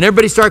done, and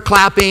everybody started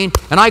clapping,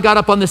 and I got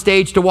up on the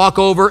stage to walk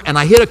over, and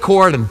I hit a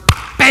chord, and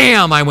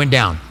bam, I went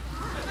down.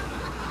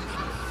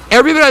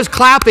 Everybody was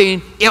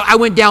clapping. I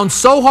went down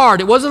so hard.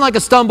 It wasn't like a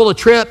stumble, a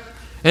trip,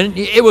 and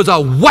it was a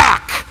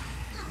whack.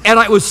 And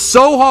it was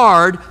so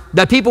hard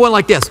that people went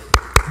like this.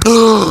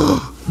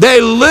 They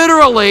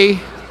literally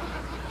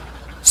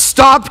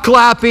stopped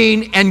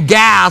clapping and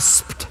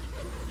gasped.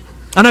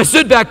 And I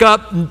stood back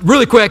up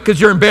really quick because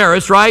you're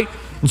embarrassed, right?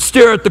 And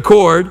stare at the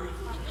cord.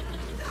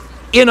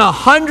 In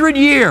 100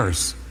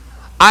 years,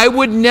 I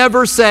would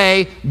never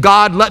say,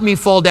 "God, let me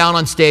fall down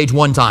on stage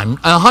one time."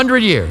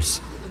 100 years.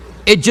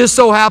 It just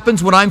so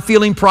happens when I'm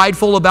feeling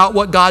prideful about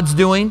what God's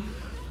doing,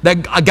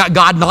 that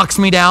God knocks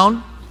me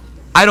down.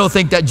 I don't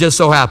think that just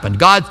so happened.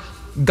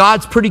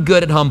 God's pretty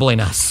good at humbling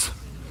us.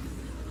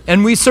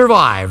 And we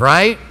survive,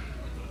 right?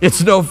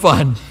 It's no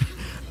fun.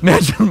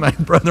 Imagine my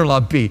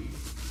brother-in-law, Pete.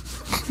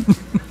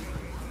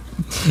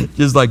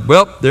 Just like,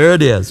 well, there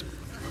it is.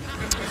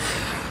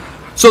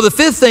 So the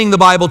fifth thing the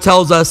Bible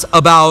tells us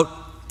about,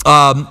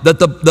 that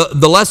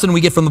the lesson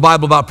we get from the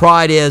Bible about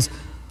pride is,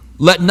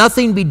 let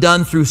nothing be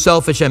done through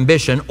selfish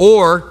ambition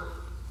or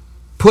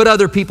put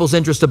other people's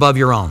interest above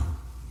your own.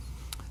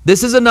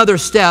 This is another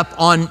step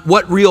on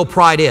what real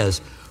pride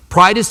is.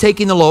 Pride is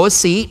taking the lowest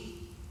seat.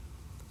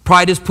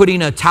 Pride is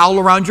putting a towel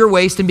around your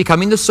waist and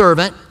becoming the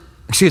servant.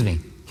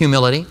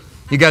 Humility.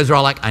 You guys are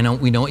all like,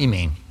 we know what you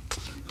mean.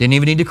 Didn't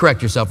even need to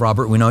correct yourself,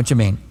 Robert. We know what you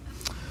mean.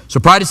 So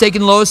pride is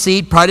taking the lowest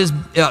seat.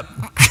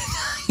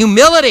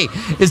 Humility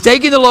is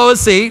taking the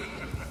lowest seat.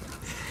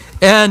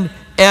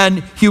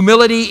 And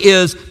humility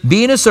is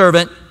being a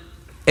servant,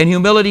 and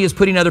humility is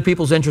putting other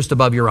people's interest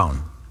above your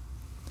own.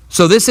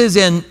 So this is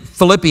in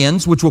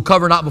Philippians, which we'll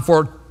cover not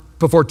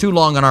before too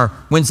long on our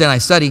Wednesday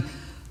night study.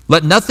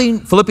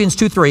 Philippians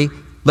 2:3,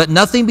 let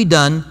nothing be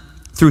done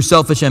through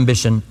selfish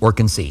ambition or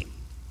conceit.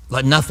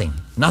 Let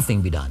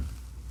nothing be done.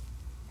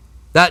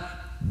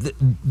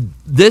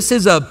 This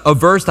is a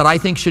verse that I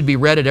think should be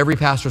read at every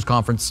pastor's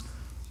conference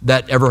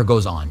that ever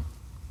goes on.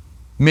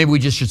 Maybe we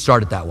just should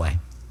start it that way.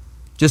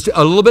 Just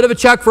a little bit of a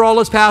check for all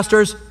us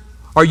pastors.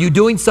 Are you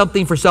doing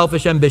something for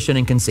selfish ambition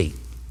and conceit?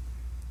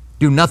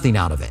 Do nothing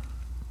out of it.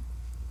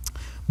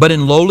 But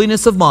in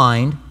lowliness of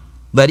mind,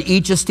 let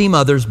each esteem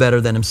others better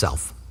than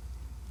himself.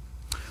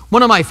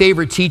 One of my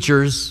favorite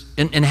teachers,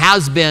 and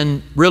has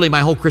been really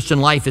my whole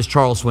Christian life, is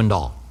Charles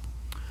Swindoll.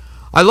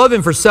 I love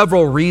him for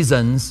several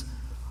reasons,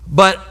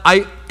 but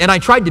I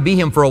tried to be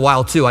him for a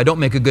while too. I don't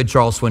make a good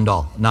Charles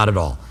Swindoll, not at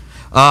all.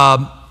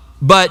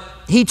 But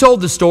he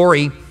told the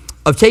story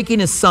of taking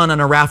his son on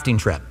a rafting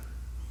trip.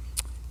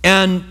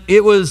 And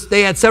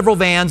they had several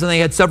vans, and they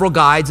had several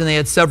guides, and they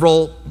had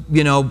several,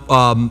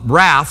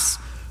 rafts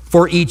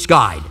for each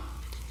guide.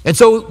 And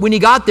so when he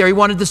got there, he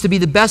wanted this to be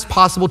the best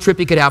possible trip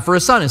he could have for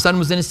his son. His son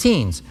was in his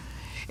teens.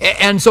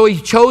 And so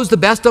he chose the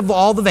best of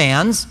all the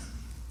vans,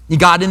 He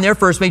got in there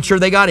first, made sure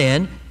they got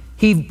in.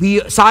 He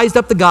sized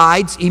up the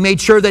guides. He made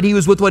sure that he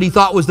was with what he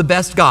thought was the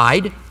best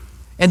guide.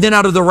 And then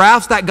out of the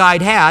rafts that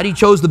guide had, he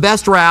chose the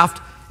best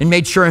raft and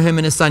made sure him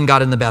and his son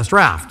got in the best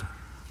raft.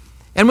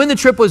 And when the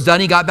trip was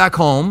done, he got back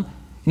home.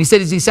 And he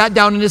said as he sat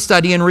down in his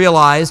study and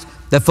realized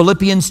that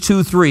Philippians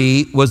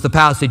 2:3 was the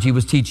passage he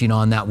was teaching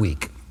on that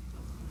week.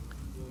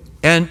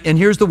 And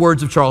here's the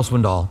words of Charles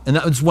Swindoll. And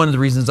that was one of the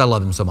reasons I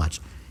love him so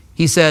much.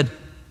 He said,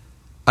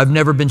 I've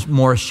never been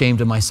more ashamed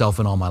of myself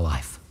in all my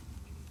life.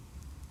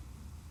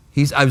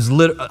 I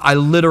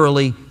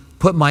literally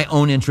put my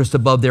own interest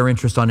above their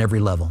interest on every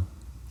level.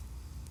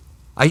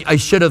 I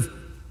should have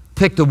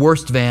picked the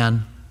worst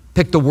van,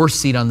 picked the worst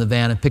seat on the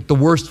van, and picked the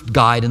worst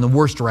guide and the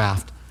worst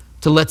raft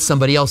to let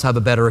somebody else have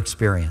a better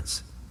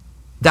experience.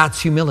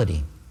 That's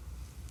humility.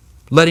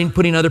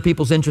 Putting other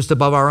people's interest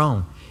above our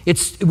own.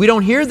 We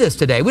don't hear this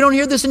today. We don't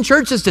hear this in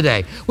churches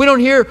today. We don't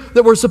hear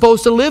that we're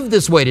supposed to live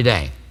this way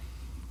today.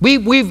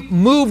 We've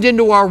moved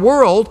into our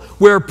world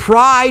where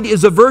pride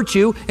is a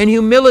virtue and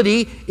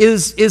humility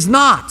is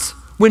not.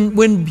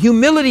 When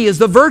humility is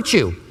the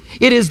virtue,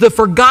 it is the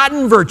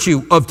forgotten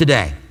virtue of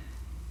today.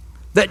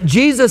 That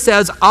Jesus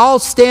says, I'll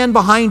stand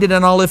behind it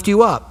and I'll lift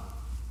you up.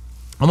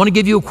 I want to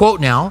give you a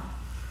quote now.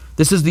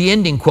 This is the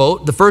ending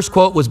quote. The first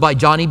quote was by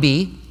Johnny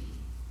B.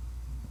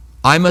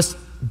 I must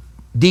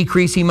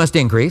decrease, he must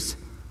increase.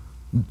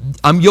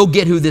 You'll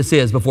get who this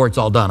is before it's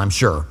all done, I'm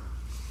sure.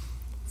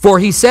 For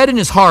he said in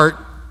his heart,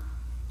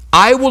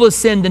 I will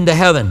ascend into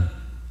heaven.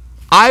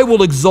 I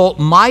will exalt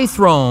my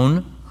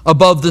throne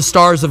above the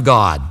stars of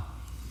God.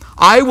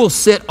 I will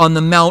sit on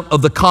the mount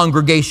of the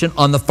congregation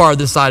on the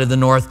farthest side of the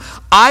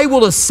north. I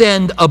will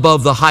ascend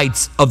above the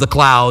heights of the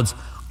clouds.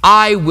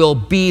 I will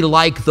be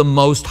like the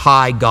Most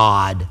High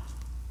God,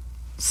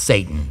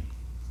 Satan.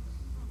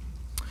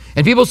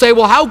 And people say,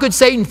 well, how could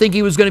Satan think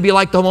he was going to be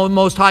like the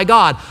Most High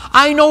God?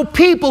 I know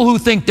people who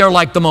think they're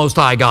like the Most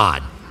High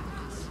God,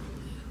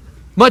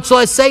 much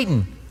less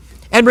Satan.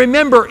 And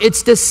remember,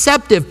 it's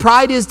deceptive.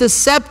 Pride is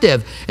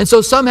deceptive. And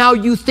so somehow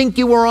you think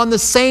you are on the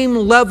same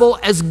level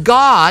as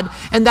God,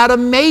 and that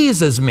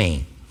amazes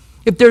me.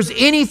 If there's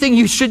anything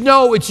you should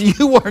know, it's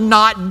you are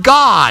not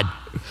God.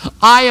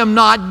 I am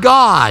not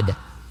God.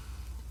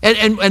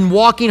 And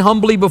walking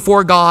humbly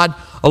before God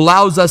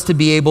allows us to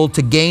be able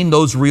to gain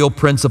those real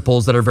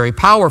principles that are very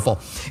powerful.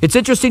 It's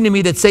interesting to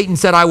me that Satan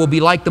said, I will be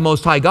like the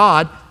Most High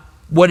God.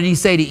 What did he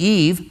say to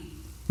Eve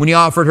when he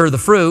offered her the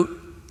fruit?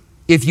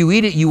 If you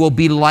eat it, you will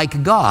be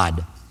like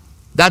God.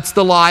 That's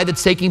the lie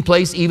that's taking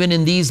place even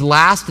in these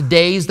last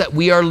days that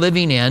we are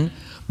living in.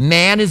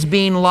 Man is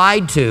being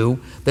lied to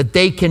that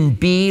they can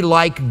be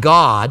like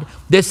God.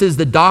 This is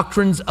the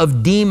doctrines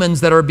of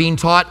demons that are being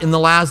taught in the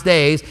last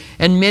days,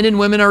 and men and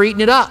women are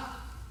eating it up.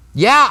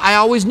 Yeah, I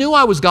always knew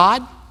I was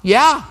God.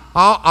 Yeah,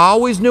 I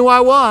always knew I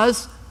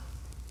was.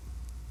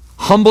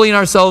 Humbling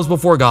ourselves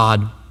before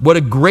God. What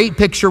a great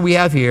picture we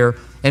have here,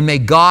 and may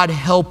God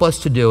help us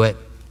to do it.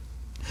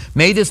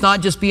 May this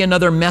not just be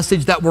another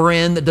message that we're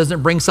in that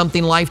doesn't bring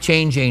something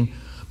life-changing,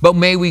 but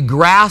may we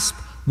grasp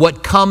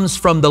what comes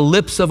from the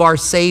lips of our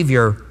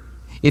Savior.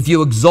 If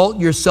you exalt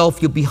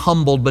yourself, you'll be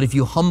humbled, but if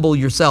you humble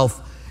yourself,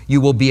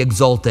 you will be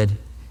exalted.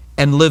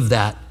 And live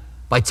that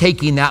by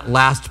taking that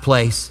last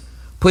place,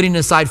 putting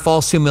aside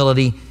false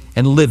humility,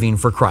 and living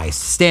for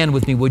Christ. Stand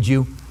with me, would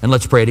you? And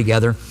let's pray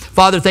together.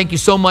 Father, thank you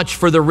so much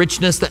for the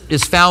richness that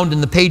is found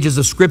in the pages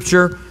of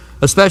Scripture,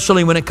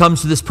 especially when it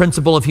comes to this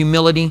principle of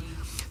humility.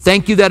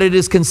 Thank you that it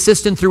is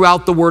consistent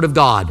throughout the Word of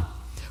God.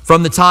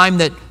 From the time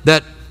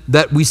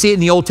that we see it in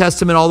the Old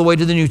Testament all the way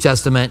to the New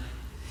Testament.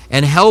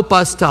 And help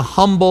us to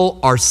humble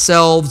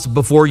ourselves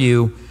before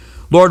you.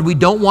 Lord, we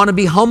don't want to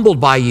be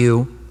humbled by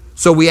you,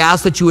 so we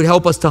ask that you would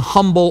help us to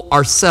humble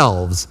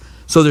ourselves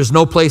so there's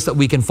no place that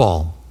we can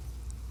fall.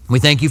 We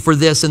thank you for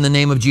this. In the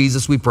name of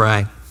Jesus we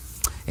pray.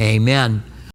 Amen.